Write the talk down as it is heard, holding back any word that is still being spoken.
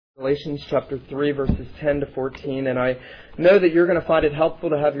Galatians chapter 3, verses 10 to 14, and I know that you're going to find it helpful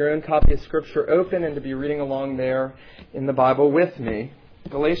to have your own copy of Scripture open and to be reading along there in the Bible with me.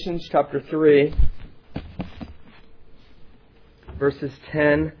 Galatians chapter 3, verses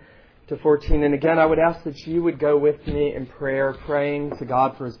 10 to 14. And again, I would ask that you would go with me in prayer, praying to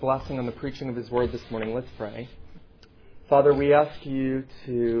God for His blessing on the preaching of His Word this morning. Let's pray. Father, we ask you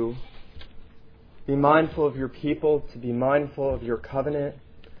to be mindful of your people, to be mindful of your covenant.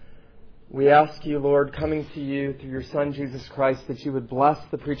 We ask you, Lord, coming to you through your Son, Jesus Christ, that you would bless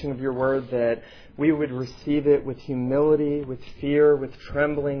the preaching of your word, that we would receive it with humility, with fear, with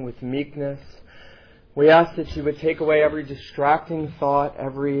trembling, with meekness. We ask that you would take away every distracting thought,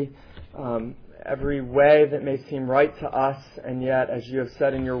 every way that may seem right to us, and yet, as you have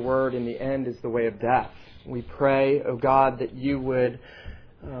said in your word, in the end is the way of death. We pray, O God, that you would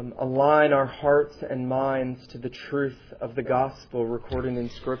align our hearts and minds to the truth of the gospel recorded in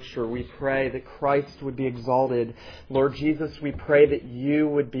Scripture. We pray that Christ would be exalted. Lord Jesus, we pray that you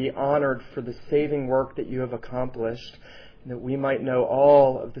would be honored for the saving work that you have accomplished, and that we might know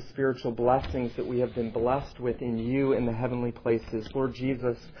all of the spiritual blessings that we have been blessed with in you in the heavenly places. Lord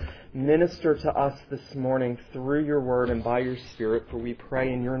Jesus, minister to us this morning through your word and by your Spirit, for we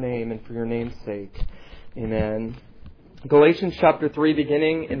pray in your name and for your name's sake. Amen. Galatians chapter 3,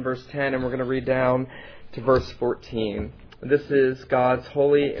 beginning in verse 10, and we're going to read down to verse 14. This is God's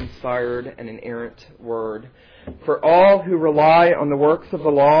holy, inspired, and inerrant word. For all who rely on the works of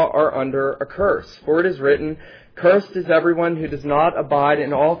the law are under a curse. For it is written, "Cursed is everyone who does not abide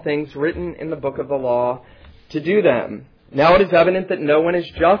in all things written in the book of the law to do them." Now it is evident that no one is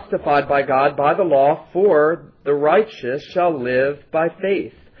justified by God by the law, for the righteous shall live by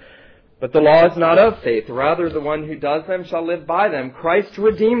faith. But the law is not of faith. Rather, the one who does them shall live by them. Christ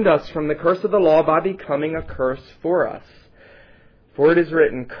redeemed us from the curse of the law by becoming a curse for us. For it is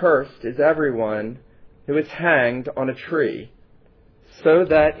written, "Cursed is everyone who is hanged on a tree," so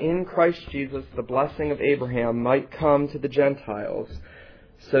that in Christ Jesus the blessing of Abraham might come to the Gentiles,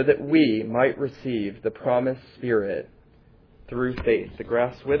 so that we might receive the promised Spirit through faith. The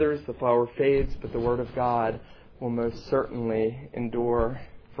grass withers, the flower fades, but the word of God will most certainly endure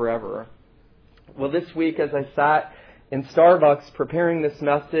forever. Well, this week as I sat in Starbucks preparing this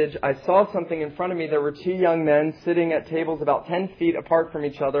message, I saw something in front of me. There were two young men sitting at tables about 10 feet apart from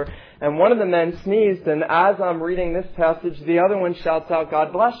each other, and one of the men sneezed, and as I'm reading this passage, the other one shouts out,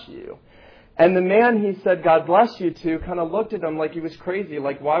 "God bless you." And the man he said, "God bless you" to, kind of looked at him like he was crazy,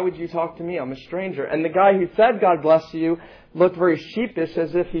 like, "Why would you talk to me? I'm a stranger." And the guy who said, "God bless you," looked very sheepish,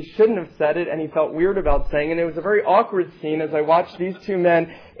 as if he shouldn't have said it, and he felt weird about saying it. And it was a very awkward scene as I watched these two men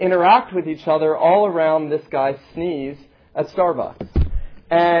interact with each other all around this guy's sneeze at Starbucks.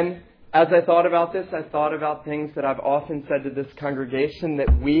 And as I thought about this, I thought about things that I've often said to this congregation, that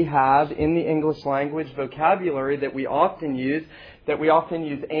we have in the English language vocabulary that we often use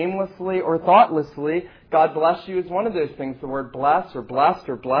aimlessly or thoughtlessly. God bless you is one of those things. The word bless or blessed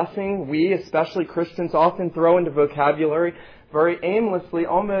or blessing, we, especially Christians, often throw into vocabulary very aimlessly,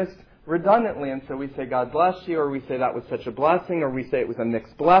 almost redundantly. And so we say, "God bless you," or we say, "That was such a blessing," or we say it was a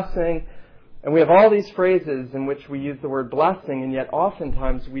mixed blessing. And we have all these phrases in which we use the word blessing, and yet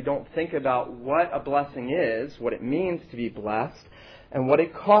oftentimes we don't think about what a blessing is, what it means to be blessed, and what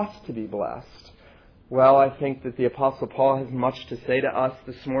it costs to be blessed. Well, I think that the Apostle Paul has much to say to us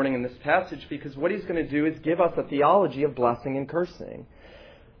this morning in this passage, because what he's going to do is give us a theology of blessing and cursing.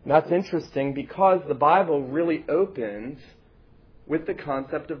 And that's interesting because the Bible really opens with the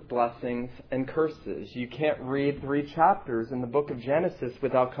concept of blessings and curses. You can't read 3 chapters in the book of Genesis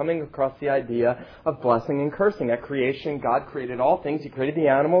without coming across the idea of blessing and cursing. At creation, God created all things. He created the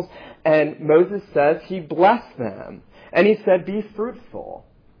animals, and Moses says He blessed them. And He said, "Be fruitful,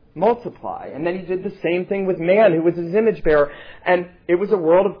 multiply." And then He did the same thing with man, who was His image bearer. And it was a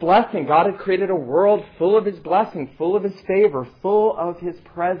world of blessing. God had created a world full of His blessing, full of His favor, full of His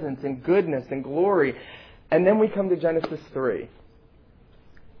presence and goodness and glory. And then we come to Genesis 3.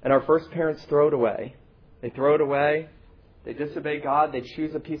 And our first parents throw it away. They throw it away. They disobey God. They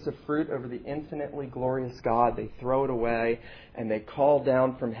choose a piece of fruit over the infinitely glorious God. They throw it away. And they call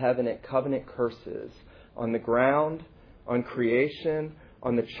down from heaven at covenant curses on the ground, on creation,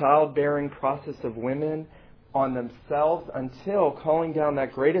 on the childbearing process of women, on themselves, until calling down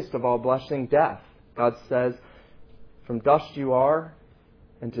that greatest of all blessing, death. God says, "From dust you are,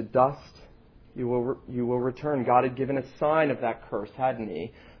 and to dust you will return." God had given a sign of that curse, hadn't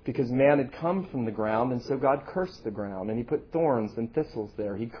He? Because man had come from the ground, and so God cursed the ground, and He put thorns and thistles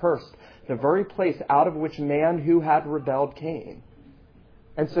there. He cursed the very place out of which man who had rebelled came.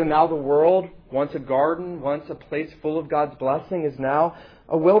 And so now the world, once a garden, once a place full of God's blessing, is now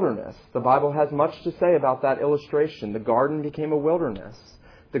a wilderness. The Bible has much to say about that illustration. The garden became a wilderness.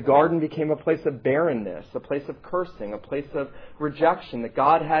 The garden became a place of barrenness, a place of cursing, a place of rejection, that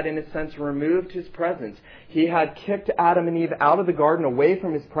God had, in a sense, removed His presence. He had kicked Adam and Eve out of the garden, away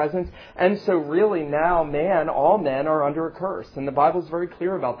from His presence, and so really now all men are under a curse. And the Bible is very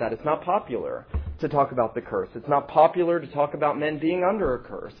clear about that. It's not popular to talk about the curse. It's not popular to talk about men being under a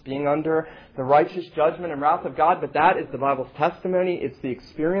curse, being under the righteous judgment and wrath of God, but that is the Bible's testimony. It's the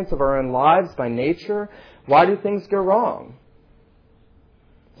experience of our own lives by nature. Why do things go wrong?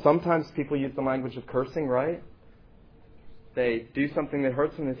 Sometimes people use the language of cursing, right? They do something that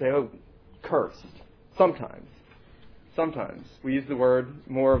hurts them and they say, oh, cursed. Sometimes. We use the word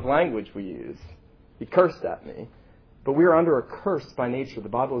more of language we use. He cursed at me. But we are under a curse by nature. The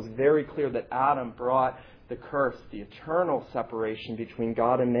Bible is very clear that Adam brought the curse, the eternal separation between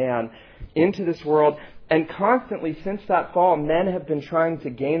God and man, into this world. And constantly, since that fall, men have been trying to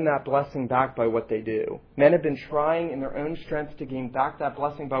gain that blessing back by what they do. Men have been trying in their own strength to gain back that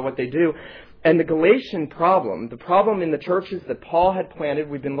blessing by what they do. And the Galatian problem, the problem in the churches that Paul had planted,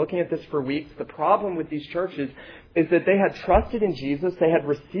 we've been looking at this for weeks, the problem with these churches is that they had trusted in Jesus, they had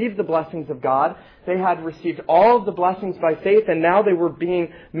received the blessings of God, they had received all of the blessings by faith, and now they were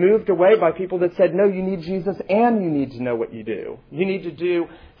being moved away by people that said, no, you need Jesus and you need to know what you do. You need to do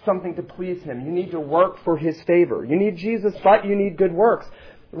something to please Him. You need to work for His favor. You need Jesus, but you need good works.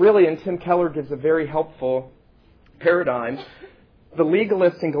 Really, and Tim Keller gives a very helpful paradigm. The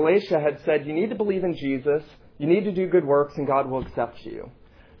legalists in Galatia had said, you need to believe in Jesus, you need to do good works, and God will accept you.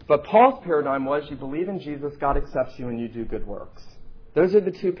 But Paul's paradigm was, you believe in Jesus, God accepts you, and you do good works. Those are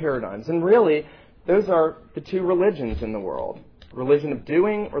the two paradigms. And really, those are the two religions in the world. Religion of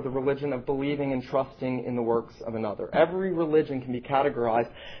doing or the religion of believing and trusting in the works of another. Every religion can be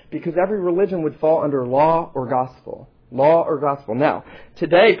categorized because every religion would fall under law or gospel. Law or gospel. Now,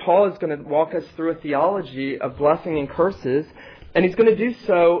 today Paul is going to walk us through a theology of blessing and curses, and he's going to do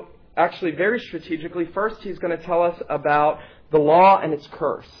so actually very strategically. First, he's going to tell us about the law and its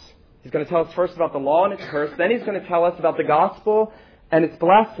curse. He's going to tell us first about the law and its curse. Then he's going to tell us about the gospel and its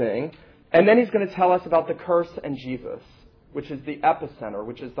blessing. And then he's going to tell us about the curse and Jesus, which is the epicenter,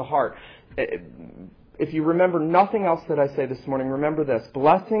 which is the heart. If you remember nothing else that I say this morning, remember this.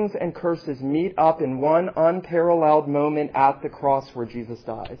 Blessings and curses meet up in one unparalleled moment at the cross where Jesus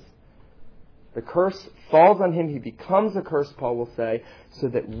dies. The curse falls on Him. He becomes a curse, Paul will say, so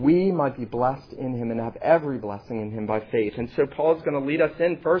that we might be blessed in Him and have every blessing in Him by faith. And so Paul is going to lead us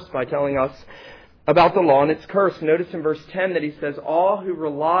in first by telling us about the law and its curse. Notice in verse 10 that he says, all who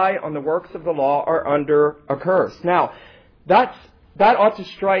rely on the works of the law are under a curse. Now, that ought to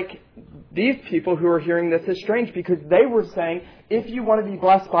strike these people who are hearing this as strange, because they were saying, if you want to be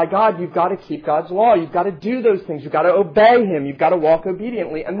blessed by God, you've got to keep God's law. You've got to do those things. You've got to obey Him. You've got to walk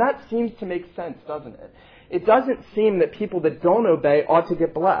obediently. And that seems to make sense, doesn't it? It doesn't seem that people that don't obey ought to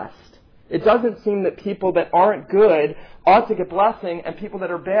get blessed. It doesn't seem that people that aren't good ought to get blessing and people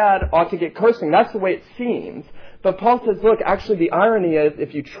that are bad ought to get cursing. That's the way it seems. But Paul says, look, actually the irony is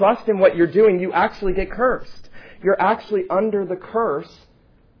if you trust in what you're doing, you actually get cursed. You're actually under the curse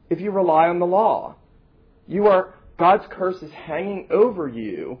if you rely on the law. God's curse is hanging over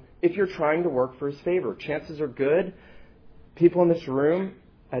you if you're trying to work for His favor. Chances are good, people in this room,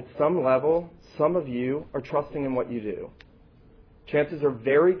 at some level, some of you are trusting in what you do. Chances are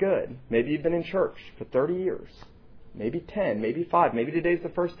very good. Maybe you've been in church for 30 years, maybe 10, maybe 5, maybe today's the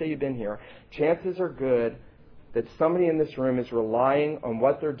first day you've been here. Chances are good that somebody in this room is relying on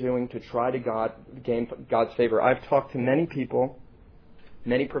what they're doing to try to gain God's favor. I've talked to many people,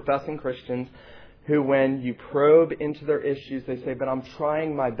 many professing Christians, who when you probe into their issues, they say, but I'm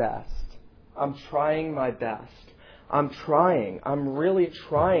trying my best. I'm trying my best. I'm really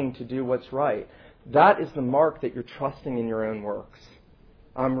trying to do what's right. That is the mark that you're trusting in your own works.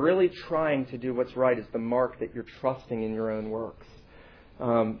 I'm really trying to do what's right is the mark that you're trusting in your own works.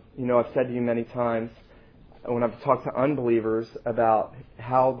 I've said to you many times, when I've talked to unbelievers about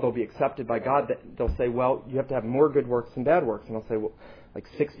how they'll be accepted by God, they'll say, well, you have to have more good works than bad works. And I'll say, well, like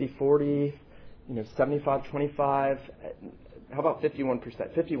 60-40, 75-25, how about 51%?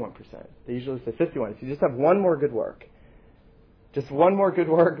 51%. They usually say 51. If you just have one more good work, just one more good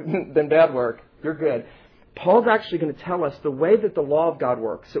work than bad work, you're good. Paul's actually going to tell us the way that the law of God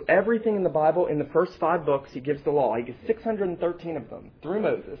works. So everything in the Bible, in the first 5 books, he gives the law. He gives 613 of them through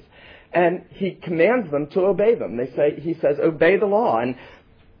Moses. And he commands them to obey them. He says, obey the law. And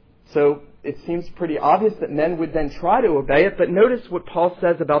so it seems pretty obvious that men would then try to obey it. But notice what Paul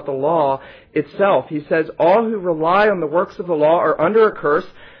says about the law itself. He says, all who rely on the works of the law are under a curse,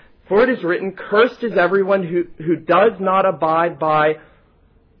 for it is written, cursed is everyone who does not abide by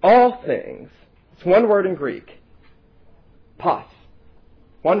all things. It's one word in Greek. Pas.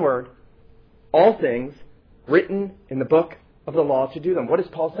 One word. All things written in the book of the law to do them. What is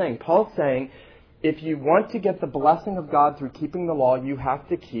Paul saying? Paul's saying, if you want to get the blessing of God through keeping the law, you have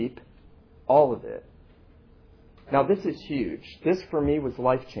to keep all of it. Now, this is huge. This, for me, was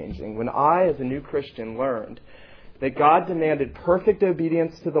life-changing. When I, as a new Christian, learned that God demanded perfect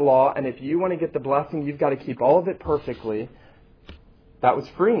obedience to the law, and if you want to get the blessing, you've got to keep all of it perfectly, that was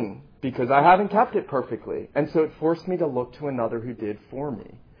freeing, because I haven't kept it perfectly. And so it forced me to look to another who did for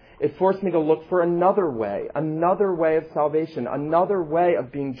me. It forced me to look for another way of salvation, another way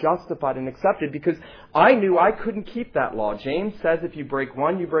of being justified and accepted, because I knew I couldn't keep that law. James says if you break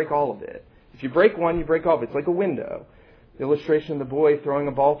one, you break all of it. If you break one, you break all of it. It's like a window. The illustration of the boy throwing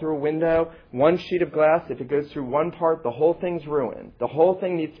a ball through a window, one sheet of glass, if it goes through one part, the whole thing's ruined. The whole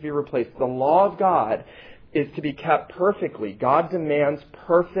thing needs to be replaced. The law of God is to be kept perfectly. God demands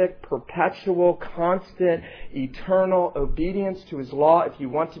perfect, perpetual, constant, eternal obedience to His law if you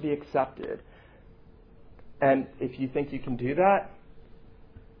want to be accepted. And if you think you can do that,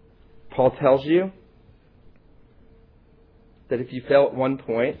 Paul tells you that if you fail at one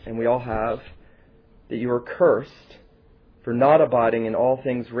point, and we all have, that you are cursed for not abiding in all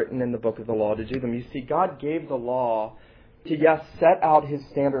things written in the book of the law to do them. You see, God gave the law to, yes, set out His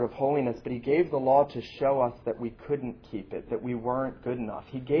standard of holiness, but He gave the law to show us that we couldn't keep it, that we weren't good enough.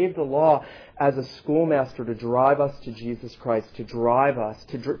 He gave the law as a schoolmaster to drive us to Jesus Christ, to drive us,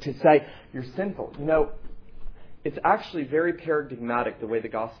 to say, you're sinful. You know, it's actually very paradigmatic the way the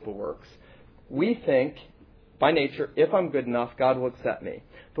gospel works. We think, by nature, if I'm good enough, God will accept me.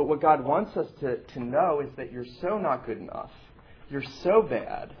 But what God wants us to know is that you're so not good enough, you're so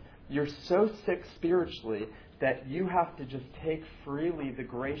bad, you're so sick spiritually, that you have to just take freely the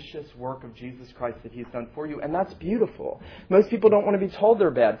gracious work of Jesus Christ that He's done for you. And that's beautiful. Most people don't want to be told they're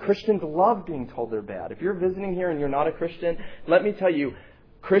bad. Christians love being told they're bad. If you're visiting here and you're not a Christian, let me tell you,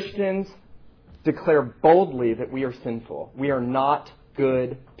 Christians declare boldly that we are sinful. We are not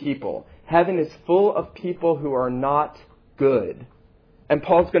good people. Heaven is full of people who are not good. And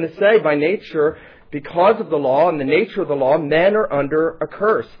Paul's going to say, by nature, because of the law and the nature of the law, men are under a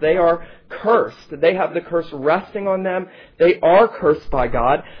curse. They are cursed. They have the curse resting on them. They are cursed by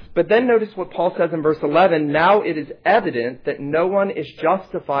God. But then notice what Paul says in verse 11. Now it is evident that no one is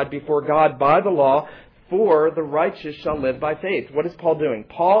justified before God by the law, for the righteous shall live by faith. What is Paul doing?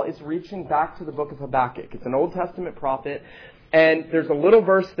 Paul is reaching back to the book of Habakkuk. It's an Old Testament prophet. And there's a little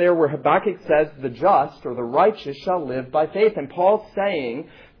verse there where Habakkuk says, the just or the righteous shall live by faith. And Paul's saying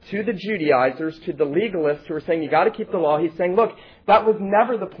to the Judaizers, to the legalists who are saying you got to keep the law, he's saying, look, that was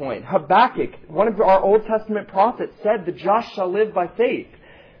never the point. Habakkuk, one of our Old Testament prophets, said the just shall live by faith.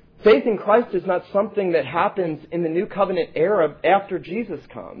 Faith in Christ is not something that happens in the New Covenant era after Jesus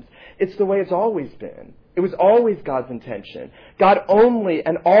comes. It's the way it's always been. It was always God's intention. God only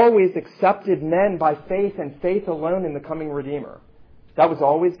and always accepted men by faith and faith alone in the coming Redeemer. That was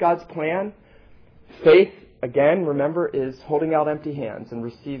always God's plan. Faith, again, remember, is holding out empty hands and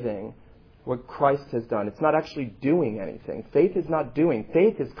receiving what Christ has done. It's not actually doing anything. Faith is not doing.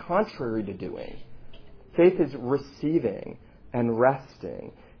 Faith is contrary to doing. Faith is receiving and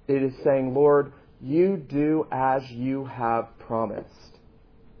resting. It is saying, Lord, you do as you have promised.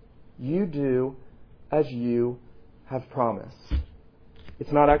 You do as you have promised.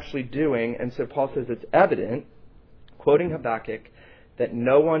 It's not actually doing, and so Paul says it's evident, quoting Habakkuk, that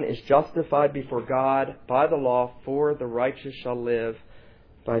no one is justified before God by the law, for the righteous shall live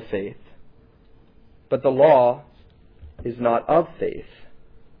by faith. But the law is not of faith.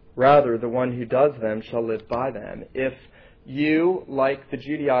 Rather, the one who does them shall live by them. If you, like the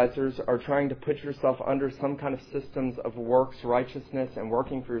Judaizers, are trying to put yourself under some kind of systems of works, righteousness, and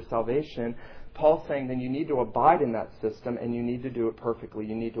working for your salvation, Paul's saying then you need to abide in that system and you need to do it perfectly.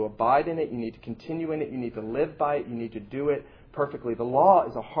 You need to abide in it, you need to continue in it, you need to live by it, you need to do it perfectly. The law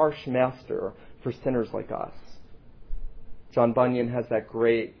is a harsh master for sinners like us. John Bunyan has that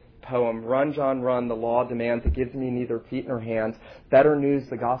great poem, Run, John, run, the law demands, it gives me neither feet nor hands. Better news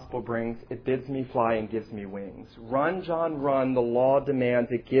the gospel brings, it bids me fly and gives me wings. Run, John, run, the law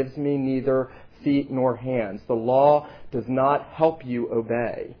demands, it gives me neither feet nor hands. The law does not help you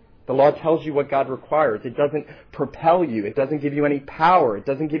obey. The law tells you what God requires. It doesn't propel you. It doesn't give you any power. It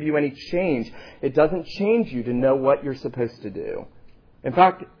doesn't give you any change. It doesn't change you to know what you're supposed to do. In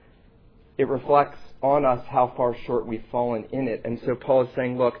fact, it reflects on us how far short we've fallen in it. And so Paul is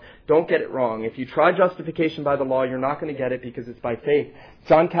saying, look, don't get it wrong. If you try justification by the law, you're not going to get it because it's by faith.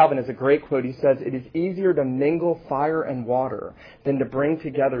 John Calvin has a great quote. He says, it is easier to mingle fire and water than to bring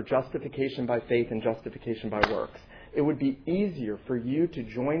together justification by faith and justification by works. It would be easier for you to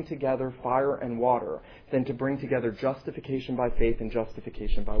join together fire and water than to bring together justification by faith and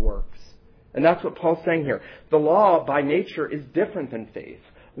justification by works. And that's what Paul's saying here. The law by nature is different than faith.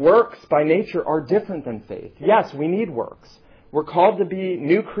 Works by nature are different than faith. Yes, we need works. We're called to be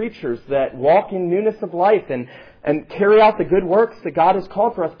new creatures that walk in newness of life and carry out the good works that God has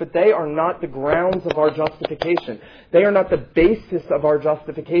called for us, but they are not the grounds of our justification. They are not the basis of our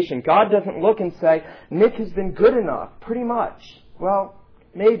justification. God doesn't look and say, Nick has been good enough, pretty much. Well,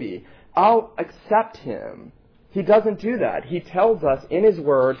 maybe. I'll accept him. He doesn't do that. He tells us in His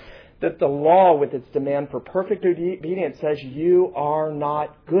Word that the law, with its demand for perfect obedience, says you are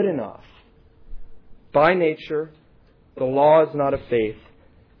not good enough. By nature, the law is not of faith.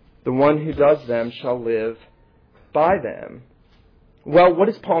 The one who does them shall live by them. Well, what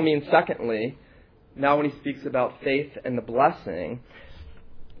does Paul mean secondly, now when he speaks about faith and the blessing?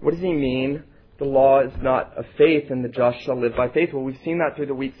 What does he mean? The law is not of faith and the just shall live by faith. Well, we've seen that through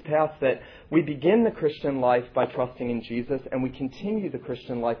the weeks past, that we begin the Christian life by trusting in Jesus, and we continue the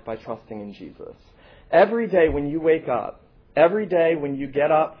Christian life by trusting in Jesus. Every day when you wake up, every day when you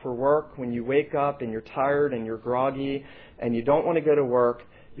get up for work, when you wake up and you're tired and you're groggy and you don't want to go to work,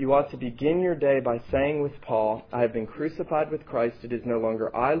 you ought to begin your day by saying with Paul, I have been crucified with Christ. It is no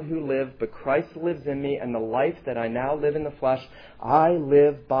longer I who live, but Christ lives in me, and the life that I now live in the flesh, I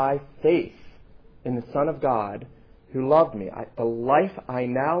live by faith in the Son of God who loved me. The life I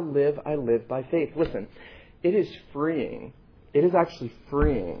now live, I live by faith. Listen, it is freeing. It is actually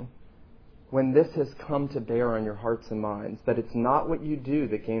freeing when this has come to bear on your hearts and minds, that it's not what you do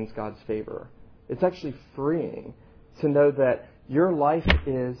that gains God's favor. It's actually freeing to know that your life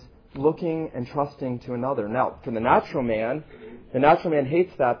is looking and trusting to another. Now, for the natural man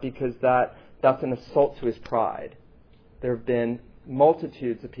hates that because that's an assault to his pride. There have been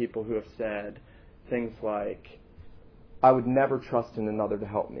multitudes of people who have said things like, I would never trust in another to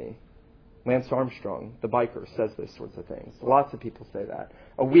help me. Lance Armstrong, the biker, says those sorts of things. Lots of people say that.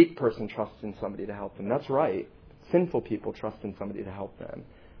 A weak person trusts in somebody to help them. That's right. Sinful people trust in somebody to help them.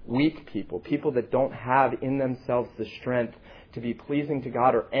 Weak people, people that don't have in themselves the strength to be pleasing to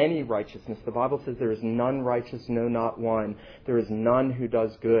God or any righteousness. The Bible says there is none righteous, no, not one. There is none who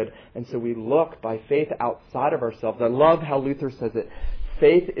does good. And so we look by faith outside of ourselves. I love how Luther says it.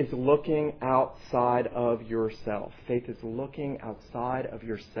 Faith is looking outside of yourself. Faith is looking outside of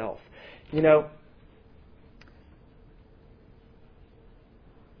yourself. You know,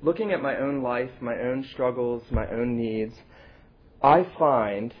 looking at my own life, my own struggles, my own needs, I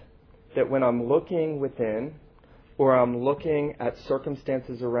find that when I'm looking within or I'm looking at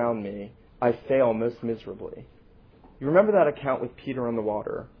circumstances around me, I fail most miserably. You remember that account with Peter on the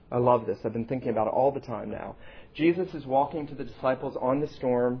water? I love this. I've been thinking about it all the time now. Jesus is walking to the disciples on the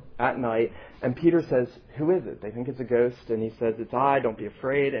storm at night, and Peter says, who is it? They think it's a ghost, and he says, it's I, don't be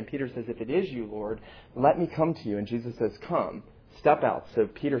afraid. And Peter says, if it is you, Lord, let me come to you. And Jesus says, come, step out. So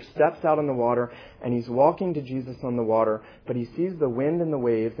Peter steps out on the water, and he's walking to Jesus on the water, but he sees the wind and the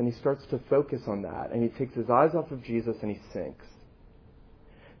waves, and he starts to focus on that, and he takes his eyes off of Jesus, and he sinks.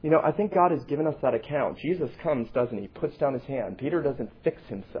 You know, I think God has given us that account. Jesus comes, doesn't he? Puts down his hand. Peter doesn't fix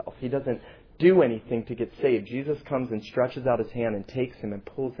himself. He doesn't do anything to get saved. Jesus comes and stretches out his hand and takes him and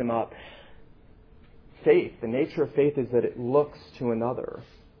pulls him up. Faith, the nature of faith is that it looks to another.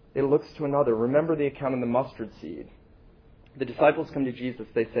 It looks to another. Remember the account of the mustard seed. The disciples come to Jesus.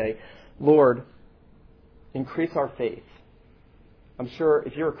 They say, Lord, increase our faith. I'm sure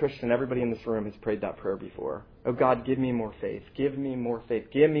if you're a Christian, everybody in this room has prayed that prayer before. Oh God, give me more faith. Give me more faith.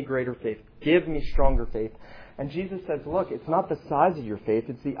 Give me greater faith. Give me stronger faith. And Jesus says, look, it's not the size of your faith,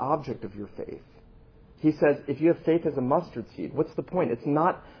 it's the object of your faith. He says, if you have faith as a mustard seed, what's the point? It's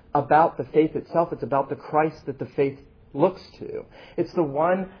not about the faith itself, it's about the Christ that the faith looks to. It's the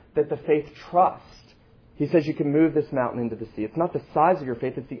one that the faith trusts. He says you can move this mountain into the sea. It's not the size of your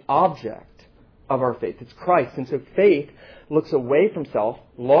faith, it's the object of our faith. It's Christ. And so faith looks away from self.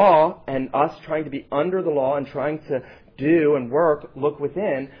 Law and us trying to be under the law and trying to do and work look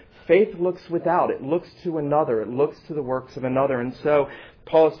within. Faith looks without. It looks to another. It looks to the works of another. And so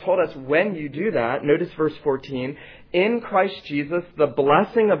Paul has told us when you do that, notice verse 14, in Christ Jesus, the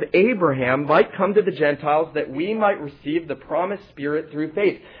blessing of Abraham might come to the Gentiles that we might receive the promised Spirit through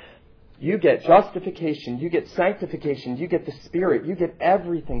faith. You get justification, you get sanctification, you get the Spirit, you get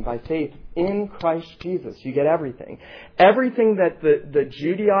everything by faith in Christ Jesus. You get everything. Everything that the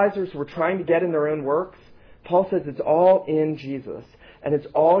Judaizers were trying to get in their own works, Paul says it's all in Jesus. And it's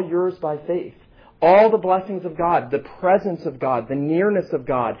all yours by faith. All the blessings of God, the presence of God, the nearness of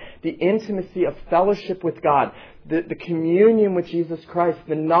God, the intimacy of fellowship with God, the communion with Jesus Christ,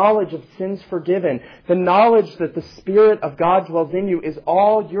 the knowledge of sins forgiven, the knowledge that the Spirit of God dwells in you is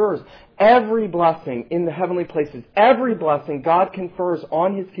all yours. Every blessing in the heavenly places, every blessing God confers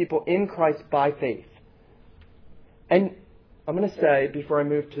on His people in Christ by faith. And I'm going to say, before I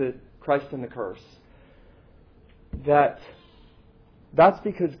move to Christ and the curse, that's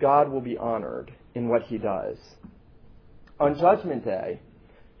because God will be honored in what He does. On Judgment Day,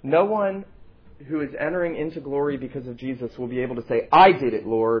 no one who is entering into glory because of Jesus will be able to say, I did it,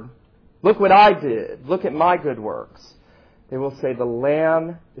 Lord. Look what I did. Look at my good works. They will say, the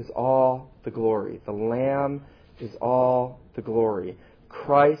Lamb is all the glory. The Lamb is all the glory.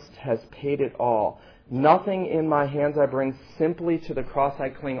 Christ has paid it all. Nothing in my hands I bring, simply to the cross I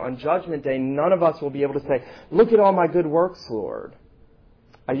cling. On Judgment Day, none of us will be able to say, look at all my good works, Lord.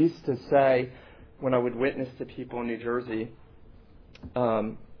 I used to say, when I would witness to people in New Jersey,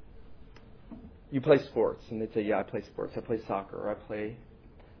 you play sports. And they'd say, yeah, I play sports. I play soccer, or I play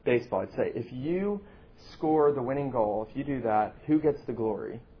baseball. I'd say, if you score the winning goal, if you do that, who gets the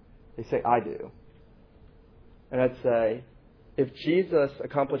glory? They say, I do. And I'd say, if Jesus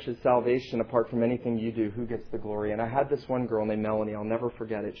accomplishes salvation apart from anything you do, who gets the glory? And I had this one girl named Melanie. I'll never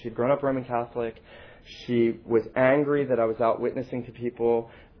forget it. She'd grown up Roman Catholic. She was angry that I was out witnessing to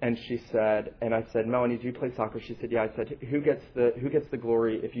people. And she said, and I said, Melanie, do you play soccer? She said, yeah. I said, who gets the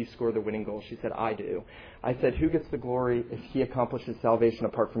glory if you score the winning goal? She said, I do. I said, who gets the glory if He accomplishes salvation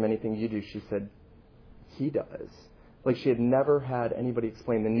apart from anything you do? She said, He does. Like she had never had anybody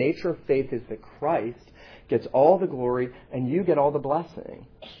explain. The nature of faith is that Christ gets all the glory and you get all the blessing.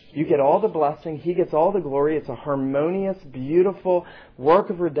 You get all the blessing. He gets all the glory. It's a harmonious, beautiful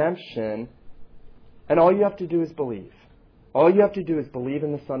work of redemption. And all you have to do is believe. All you have to do is believe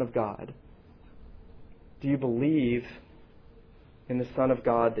in the Son of God. Do you believe in the Son of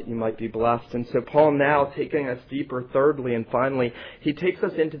God that you might be blessed? And so Paul, now taking us deeper, thirdly and finally, he takes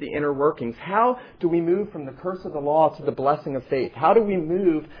us into the inner workings. How do we move from the curse of the law to the blessing of faith? How do we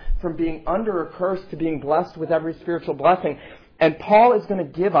move from being under a curse to being blessed with every spiritual blessing? And Paul is going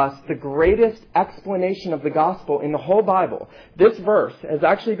to give us the greatest explanation of the gospel in the whole Bible. This verse has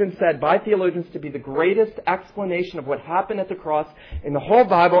actually been said by theologians to be the greatest explanation of what happened at the cross in the whole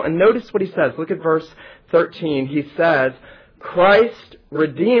Bible. And notice what he says. Look at verse 13. He says, Christ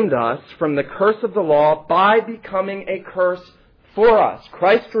redeemed us from the curse of the law by becoming a curse for us.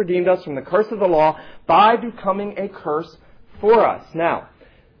 Christ redeemed us from the curse of the law by becoming a curse for us. Now,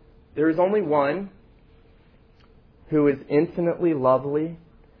 there is only one who is infinitely lovely,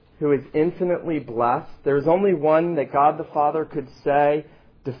 who is infinitely blessed. There's only one that God the Father could say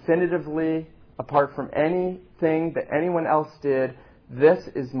definitively, apart from anything that anyone else did, this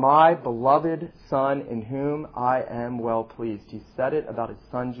is my beloved Son in whom I am well pleased. He said it about His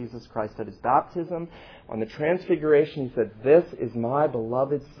Son, Jesus Christ, at His baptism. On the Transfiguration, He said, this is my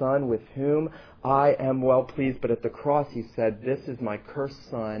beloved Son with whom I am well pleased. But at the cross, He said, this is my cursed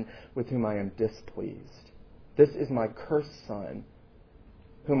Son with whom I am displeased. This is my cursed Son,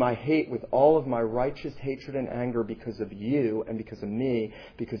 whom I hate with all of my righteous hatred and anger because of you and because of me,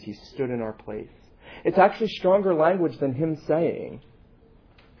 because He stood in our place. It's actually stronger language than him saying,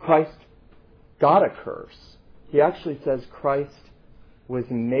 Christ got a curse. He actually says Christ was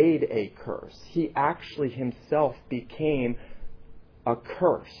made a curse. He actually Himself became a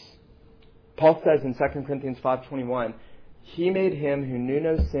curse. Paul says in 2 Corinthians 5:21, He made Him who knew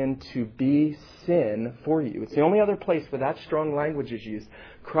no sin to be sin for you. It's the only other place where that strong language is used.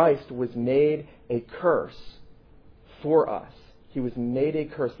 Christ was made a curse for us. He was made a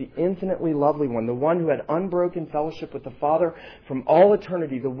curse. The infinitely lovely one, the one who had unbroken fellowship with the Father from all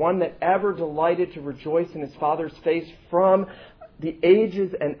eternity, the one that ever delighted to rejoice in His Father's face from the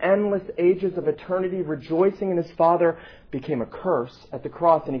ages and endless ages of eternity, rejoicing in His Father, became a curse at the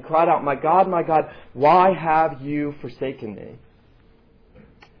cross. And He cried out, my God, why have you forsaken me?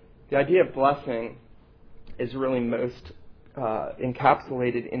 The idea of blessing is really most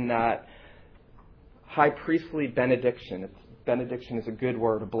encapsulated in that high priestly benediction. Benediction is a good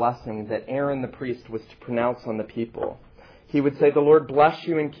word, a blessing that Aaron the priest was to pronounce on the people. He would say, the Lord bless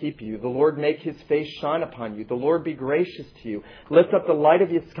you and keep you. The Lord make His face shine upon you. The Lord be gracious to you. Lift up the light of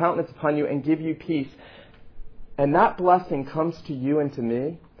His countenance upon you and give you peace. And that blessing comes to you and to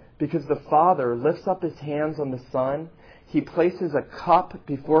me because the Father lifts up His hands on the Son. He places a cup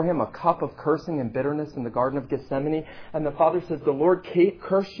before him, a cup of cursing and bitterness in the Garden of Gethsemane. And the Father says, the Lord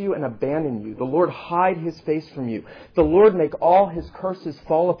curse you and abandon you. The Lord hide his face from you. The Lord make all his curses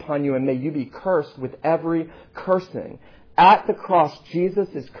fall upon you, and may you be cursed with every cursing. At the cross, Jesus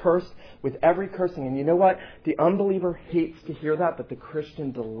is cursed with every cursing. And you know what? The unbeliever hates to hear that, but the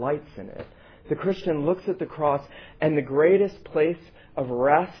Christian delights in it. The Christian looks at the cross, and the greatest place of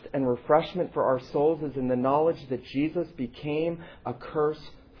rest and refreshment for our souls is in the knowledge that Jesus became a curse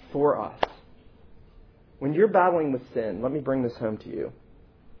for us. When you're battling with sin, let me bring this home to you.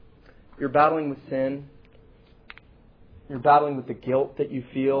 You're battling with sin. You're battling with the guilt that you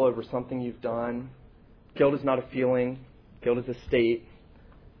feel over something you've done. Guilt is not a feeling. Guilt is a state.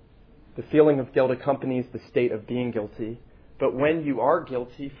 The feeling of guilt accompanies the state of being guilty. But when you are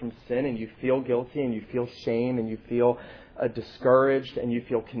guilty from sin and you feel guilty and you feel shame and you feel discouraged and you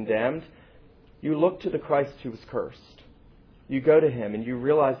feel condemned, you look to the Christ who was cursed. You go to him and you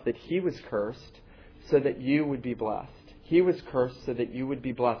realize that he was cursed so that you would be blessed. He was cursed so that you would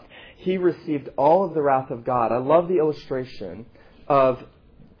be blessed. He received all of the wrath of God. I love the illustration of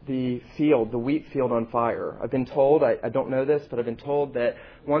the field, the wheat field on fire. I've been told, I don't know this, but I've been told that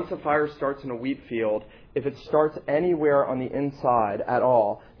once a fire starts in a wheat field, if it starts anywhere on the inside at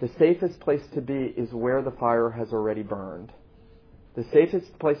all, the safest place to be is where the fire has already burned. The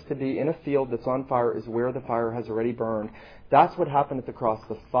safest place to be in a field that's on fire is where the fire has already burned. That's what happened at the cross.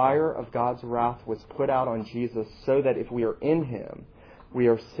 The fire of God's wrath was put out on Jesus so that if we are in him, we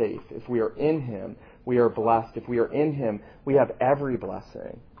are safe. If we are in him, we are blessed. If we are in him, we have every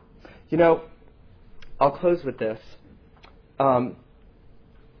blessing. You know, I'll close with this. The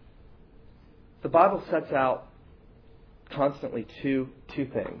Bible sets out constantly two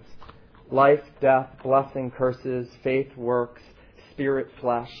things. Life, death, blessing, curses, faith, works, spirit,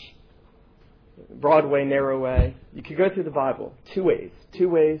 flesh. Broad way, narrow way. You could go through the Bible. Two ways, two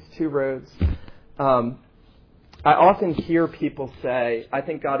roads. I often hear people say, I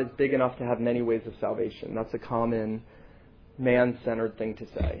think God is big enough to have many ways of salvation. That's a common man-centered thing to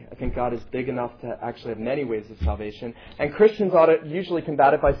say. I think God is big enough to actually have many ways of salvation. And Christians ought to usually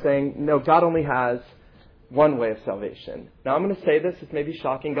combat it by saying, no, God only has one way of salvation. Now, I'm going to say this, it's maybe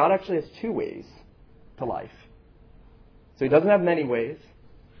shocking. God actually has two ways to life. So he doesn't have many ways.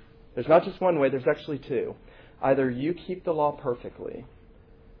 There's not just one way, there's actually two. Either you keep the law perfectly,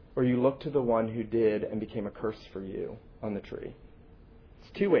 or you look to the one who did and became a curse for you on the tree.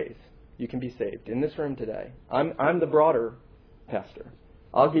 It's two ways you can be saved in this room today. I'm the broader pastor.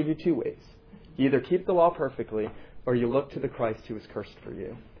 I'll give you two ways. You either keep the law perfectly, or you look to the Christ who was cursed for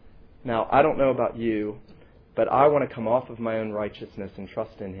you. Now, I don't know about you, but I want to come off of my own righteousness and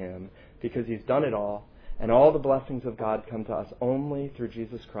trust in him because he's done it all. And all the blessings of God come to us only through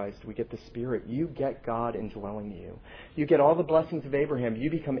Jesus Christ. We get the Spirit. You get God indwelling you. You get all the blessings of Abraham. You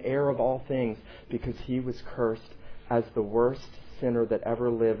become heir of all things because he was cursed as the worst sinner that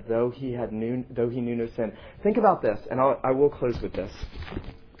ever lived, though he knew no sin. Think about this, and I will close with this.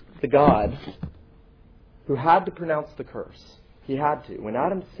 The God who had to pronounce the curse, he had to. When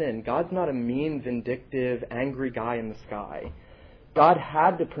Adam sinned, God's not a mean, vindictive, angry guy in the sky. God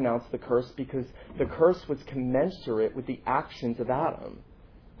had to pronounce the curse because the curse was commensurate with the actions of Adam.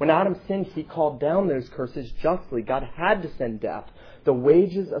 When Adam sinned, he called down those curses justly. God had to send death. The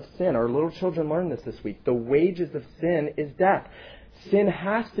wages of sin, our little children learned this week, the wages of sin is death. Sin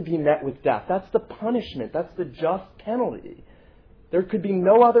has to be met with death. That's the punishment. That's the just penalty. There could be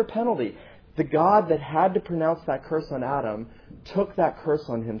no other penalty. The God that had to pronounce that curse on Adam took that curse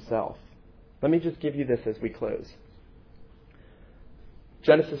on himself. Let me just give you this as we close.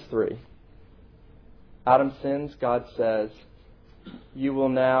 Genesis 3. Adam sins. God says, you will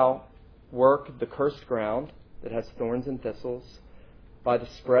now work the cursed ground that has thorns and thistles. By the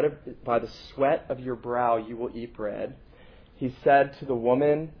sweat of your brow you will eat bread. He said to the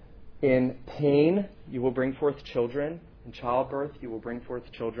woman, in pain you will bring forth children. In childbirth you will bring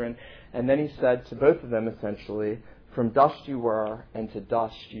forth children. And then he said to both of them essentially, from dust you were, and to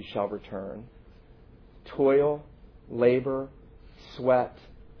dust you shall return. Toil, labor, sweat,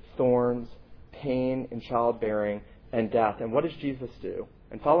 thorns, pain in childbearing, and death. And what does Jesus do?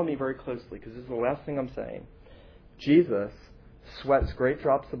 And follow me very closely, because this is the last thing I'm saying. Jesus sweats great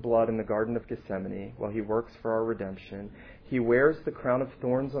drops of blood in the Garden of Gethsemane while he works for our redemption. He wears the crown of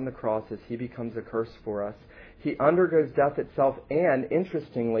thorns on the cross as he becomes a curse for us. He undergoes death itself, and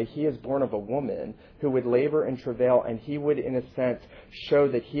interestingly, he is born of a woman who would labor and travail, and he would, in a sense, show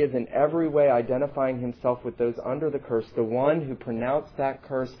that he is in every way identifying himself with those under the curse. The one who pronounced that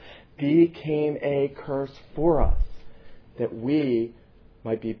curse became a curse for us, that we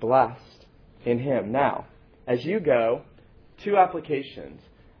might be blessed in him. Now, as you go, 2 applications.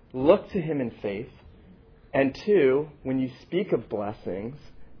 Look to him in faith. And 2, when you speak of blessings,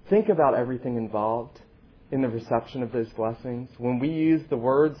 think about everything involved in the reception of those blessings. When we use the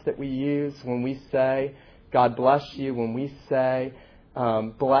words that we use, when we say, God bless you, when we say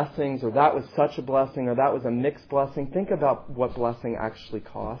blessings, or that was such a blessing, or that was a mixed blessing, think about what blessing actually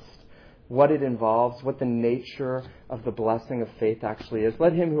costs, what it involves, what the nature of the blessing of faith actually is.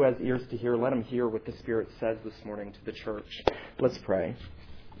 Let him who has ears to hear, let him hear what the Spirit says this morning to the church. Let's pray.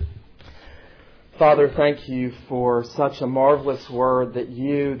 Father, thank you for such a marvelous word that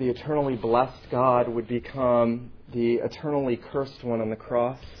you, the eternally blessed God, would become the eternally cursed one on the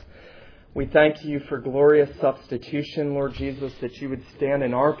cross. We thank you for glorious substitution, Lord Jesus, that you would stand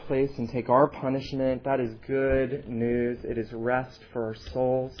in our place and take our punishment. That is good news. It is rest for our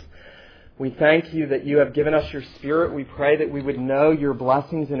souls. We thank you that you have given us your Spirit. We pray that we would know your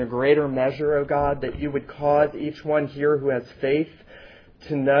blessings in a greater measure, O God, that you would cause each one here who has faith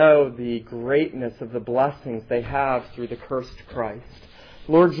to know the greatness of the blessings they have through the cursed Christ.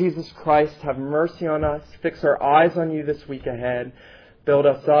 Lord Jesus Christ, have mercy on us. Fix our eyes on you this week ahead. Build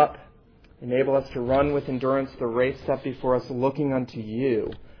us up. Enable us to run with endurance the race set before us, looking unto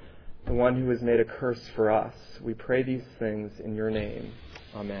you, the one who has made a curse for us. We pray these things in your name.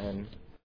 Amen.